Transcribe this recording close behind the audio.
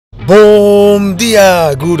Boom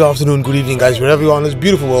dia, good afternoon, good evening guys, wherever you are in this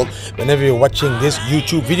beautiful world, whenever you're watching this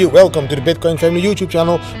YouTube video. Welcome to the Bitcoin Family YouTube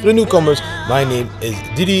channel. For the newcomers, my name is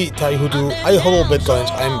Didi Taihuttu. I hold Bitcoins,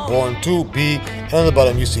 I'm born to be, and on the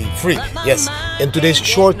bottom you see free. Yes, in today's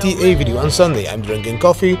short TA video on Sunday, I'm drinking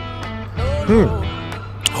coffee.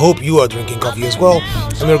 Hope you are drinking coffee as well,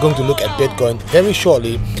 and we're going to look at Bitcoin very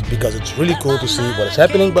shortly because it's really cool to see what is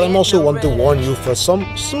happening. But I also want to warn you for some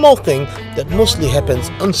small thing that mostly happens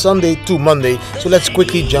on Sunday to Monday. So let's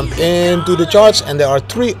quickly jump into the charts, and there are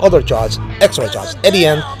three other charts, extra charts at the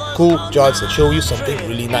end, cool charts that show you something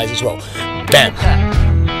really nice as well. Bam!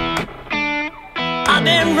 I've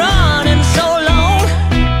been running so long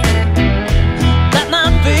that my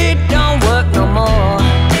feet don't work no more.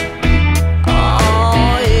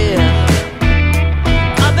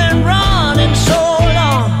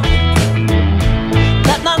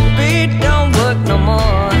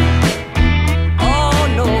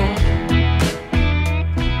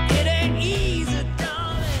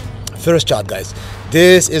 First chart, guys,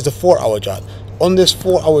 this is the 4-hour chart. On this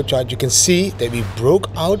 4-hour chart you can see that we broke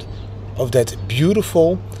out of that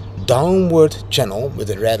beautiful downward channel with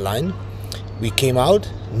the red line. We came out.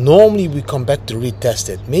 Normally we come back to retest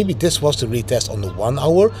it. Maybe this was the retest on the 1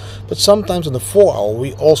 hour, but sometimes on the 4 hour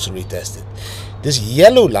we also retest it. This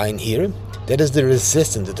yellow line here, that is the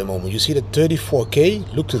resistance at the moment. You see the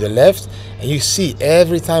 34k, look to the left, and you see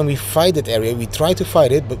every time we fight that area, we try to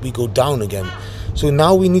fight it, but we go down again. So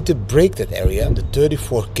now we need to break that area, the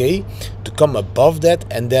 34k, to come above that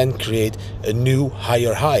and then create a new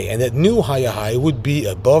higher high. And that new higher high would be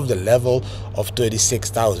above the level of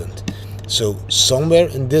 36,000. So somewhere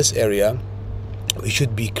in this area, we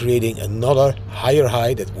should be creating another higher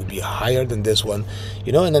high that would be higher than this one,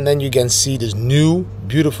 you know, and then you can see this new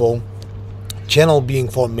beautiful channel being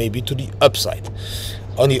formed, maybe to the upside.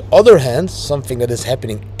 On the other hand, something that is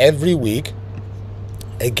happening every week,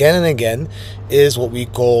 again and again, is what we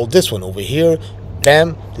call this one over here,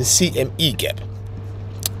 bam, the CME gap.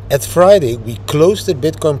 At Friday we closed the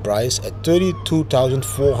Bitcoin price at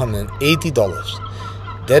 $32,480.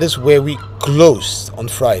 that is where we closed on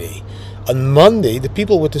Friday. On Monday the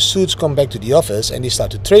people with the suits come back to the office and they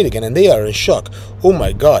start to trade again, and they are in shock. Oh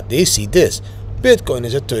my god, they see this, Bitcoin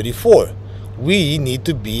is at 34. We need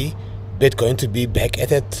to be Bitcoin to be back at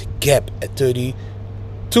that gap at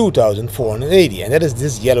 32,480, and that is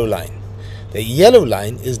this yellow line. The yellow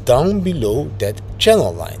line is down below that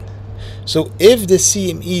channel line. So if the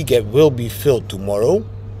CME gap will be filled tomorrow,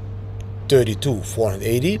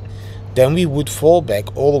 32,480, then we would fall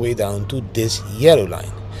back all the way down to this yellow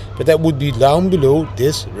line. But that would be down below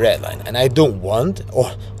this red line, and I don't want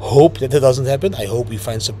or hope that doesn't happen. I hope we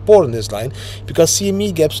find support on this line, because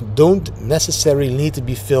CME gaps don't necessarily need to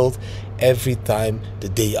be filled every time the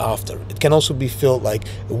day after. It can also be filled like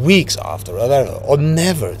weeks after or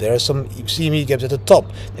never. There are some CME gaps at the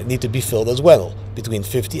top that need to be filled as well, between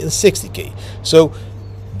 50 and 60k. So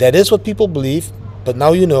that is what people believe. But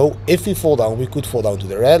now you know, if we fall down, we could fall down to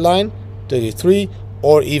the red line, 33,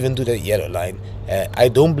 or even to the yellow line. I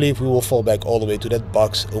don't believe we will fall back all the way to that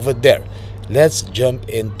box over there. Let's jump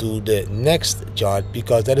into the next chart,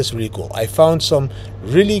 because that is really cool. I found some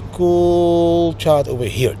really cool chart over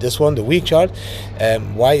here. This one, the week chart.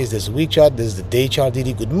 Why is this week chart? This is the day chart.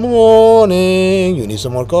 Didi, good morning. You need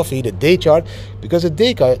some more coffee. The day chart, because the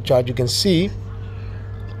day chart you can see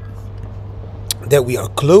that we are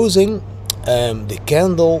closing the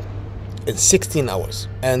candle in 16 hours,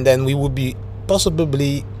 and then we would be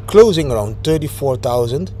possibly closing around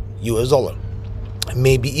 34,000 US dollar,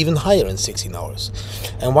 maybe even higher in 16 hours.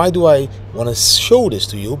 And why do I want to show this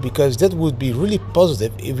to you? Because that would be really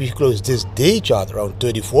positive if we close this day chart around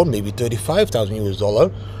 34, maybe 35,000 US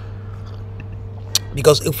dollar.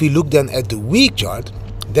 Because if we look then at the week chart,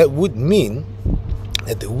 that would mean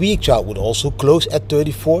that the week chart would also close at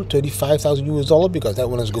 35,000 US dollar, because that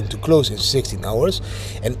one is going to close in 16 hours.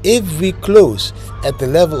 And if we close at the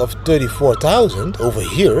level of 34,000 over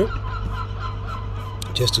here,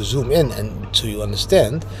 just to zoom in and so you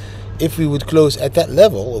understand, if we would close at that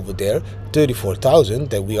level over there, 34,000,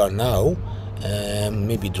 that we are now,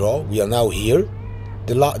 maybe draw, we are now here.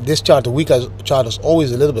 This chart, the week chart, is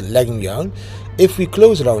always a little bit lagging behind. If we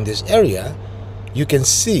close around this area, you can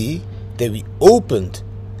see that we opened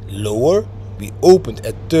lower. We opened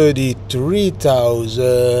at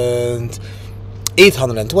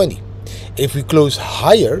 33,820. If we close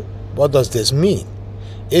higher, what does this mean?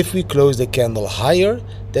 If we close the candle higher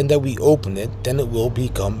than that we open it, then it will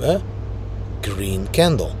become a green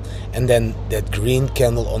candle, and then that green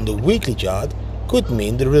candle on the weekly chart could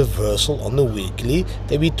mean the reversal on the weekly,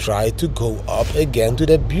 that we try to go up again to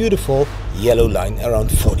that beautiful yellow line around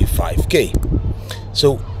 45k.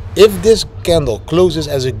 So if this candle closes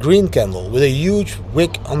as a green candle with a huge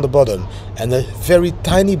wick on the bottom and a very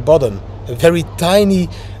tiny bottom, a very tiny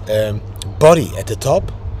body at the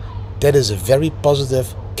top, that is a very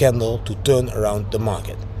positive candle to turn around the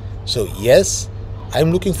market. So yes,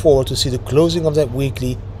 I'm looking forward to see the closing of that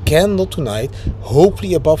weekly candle tonight,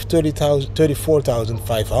 hopefully above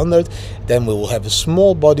 34,500. Then we will have a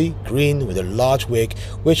small body green with a large wick,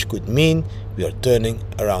 which could mean we are turning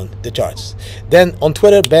around the charts. Then on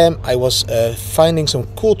Twitter, bam, I was finding some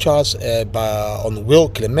cool charts on Will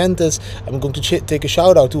Clementes. I'm going to take a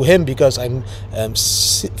shout out to him because I'm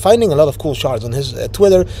finding a lot of cool charts on his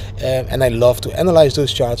Twitter, and I love to analyze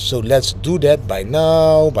those charts. So let's do that by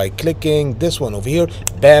now by clicking this one over here.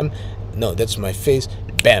 Bam. No, that's my face.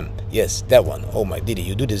 Bam. Yes, that one. Oh my Didi,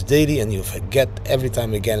 you do this daily and you forget every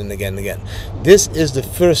time, again and again and again. This is the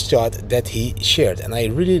first chart that he shared, and I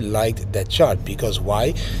really liked that chart because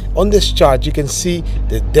why? On this chart you can see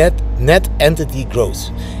the net entity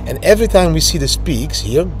growth, and every time we see the peaks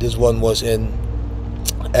here, this one was in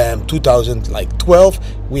 2012,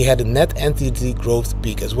 we had a net entity growth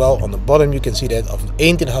peak as well. On the bottom you can see that of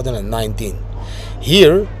 1819.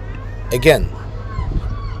 Here again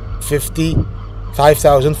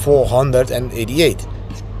 55,488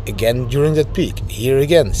 again during that peak. Here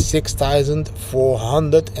again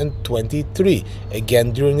 6,423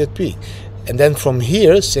 again during that peak, and then from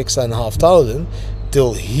here 6,500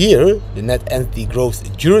 till here the net entity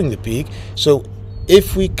growth during the peak. So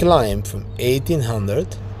if we climb from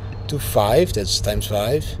 1800 to 5, that's times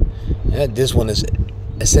 5, this one is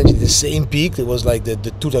essentially the same peak. It was like the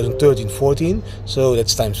 2013-14, so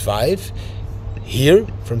that's times 5. Here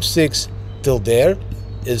from 6 till there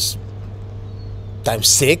is times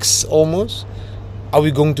 6 almost. Are we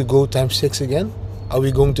going to go times 6 again? Are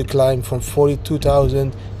we going to climb from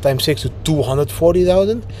 42,000 times 6 to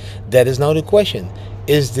 240,000? That is now the question.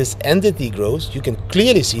 Is this entity growth? You can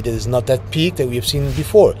clearly see that it's not that peak that we have seen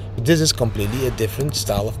before. But this is completely a different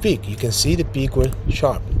style of peak. You can see the peak were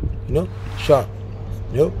sharp, sharp,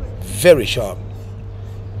 very sharp.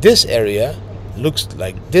 This area looks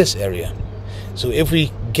like this area. So if we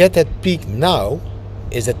get that peak now,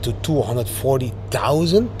 is that to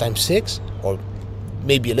 240,000 times 6, or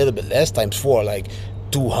maybe a little bit less, times 4, like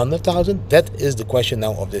 200,000? That is the question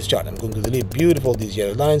now of this chart. I'm going to delete beautiful these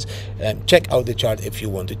yellow lines, and check out the chart if you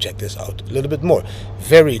want to check this out a little bit more.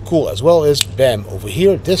 Very cool as well is bam over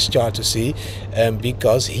here this chart to see,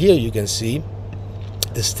 because here you can see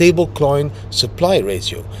the stable coin supply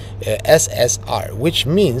ratio, SSR, which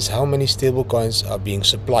means how many stable coins are being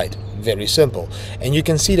supplied. Very simple. And you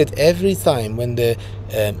can see that every time when the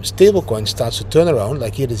stable coin starts to turn around,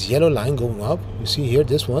 like here this yellow line going up, you see here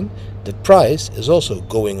this one, the price is also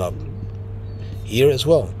going up here as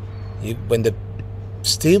well. When the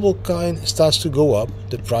stable coin starts to go up,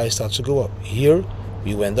 the price starts to go up. Here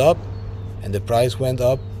we went up and the price went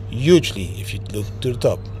up hugely if you look to the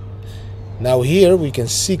top. Now here we can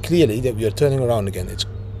see clearly that we are turning around again. It's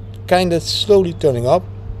kind of slowly turning up,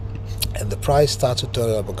 and the price starts to turn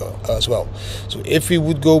up as well. So if we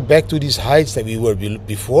would go back to these heights that we were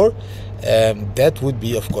before, that would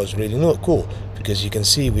be of course really cool, because you can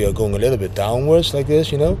see we are going a little bit downwards like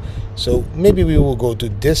this, so maybe we will go to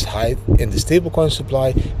this height in the stablecoin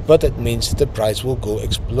supply, but that means that the price will go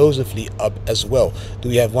explosively up as well. Do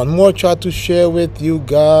we have one more chart to share with you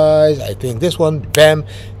guys? I think this one, bam,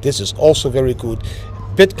 this is also very good.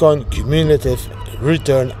 Bitcoin cumulative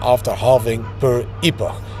return after halving per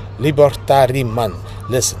epoch. Libertariman.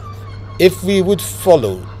 Listen, if we would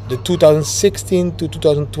follow the 2016 to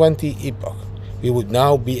 2020 epoch, we would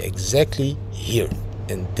now be exactly here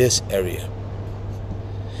in this area.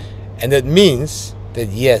 And that means that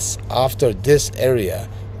yes, after this area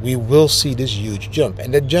we will see this huge jump,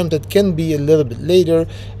 and that jump that can be a little bit later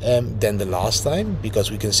than the last time, because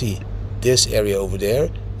we can see this area over there,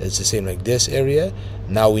 it's the same like this area.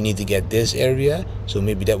 Now we need to get this area, so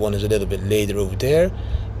maybe that one is a little bit later over there,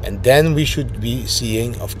 and then we should be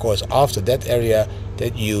seeing, of course, after that area,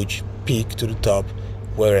 that huge peak to the top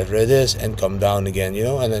wherever it is, and come down again,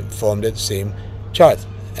 and then form that same chart,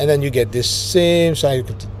 and then you get this same sort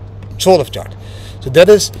of chart. So that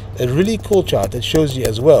is a really cool chart that shows you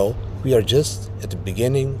as well we are just at the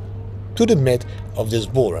beginning to the mid of this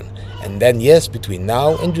bull run. And then yes, between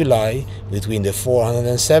now and July, between the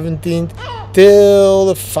 417th till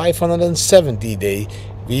the 570 day,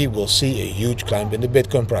 we will see a huge climb in the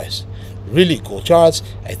Bitcoin price. really cool charts.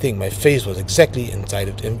 I think my face was exactly inside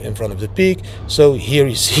of in front of the peak. So here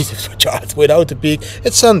you see the chart without the peak.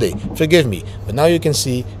 It's Sunday, forgive me, but now you can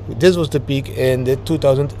see this was the peak in the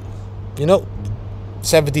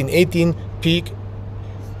 17-18 peak,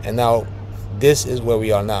 and now this is where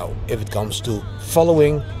we are now if it comes to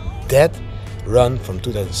following that run from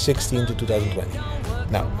 2016 to 2020.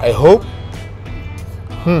 Now I hope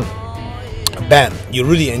bam, you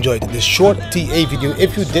really enjoyed this short TA video.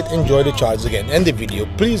 If you did enjoy the charts again and the video,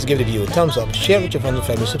 please give the video a thumbs up, share with your friends and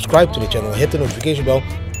family, subscribe to the channel, hit the notification bell,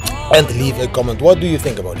 and leave a comment. What do you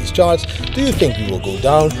think about these charts? Do you think we will go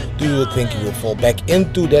down? Do you think we will fall back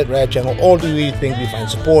into that red channel, or do you think we find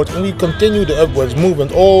support and we continue the upwards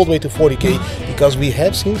movement all the way to 40k, because we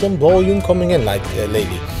have seen some volume coming in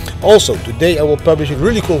lately. Also, today I will publish a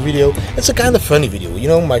really cool video. It's a kind of funny video, you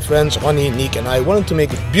know. My friends Honey, Nick and I wanted to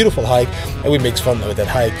make a beautiful hike, and we make fun with that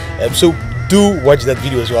hike. So do watch that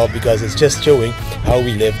video as well, because it's just showing how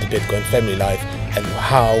we live the Bitcoin family life and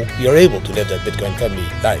how we are able to live that Bitcoin family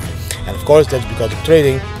life. And of course that's because of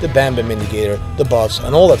trading, the Bam Bam indicator, the bots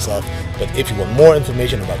and all that stuff. But if you want more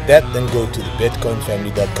information about that, then go to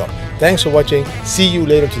thebitcoinfamily.com. Thanks for watching. See you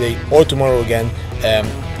later today or tomorrow again.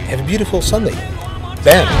 Have a beautiful Sunday.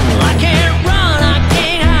 Bam! I can't run.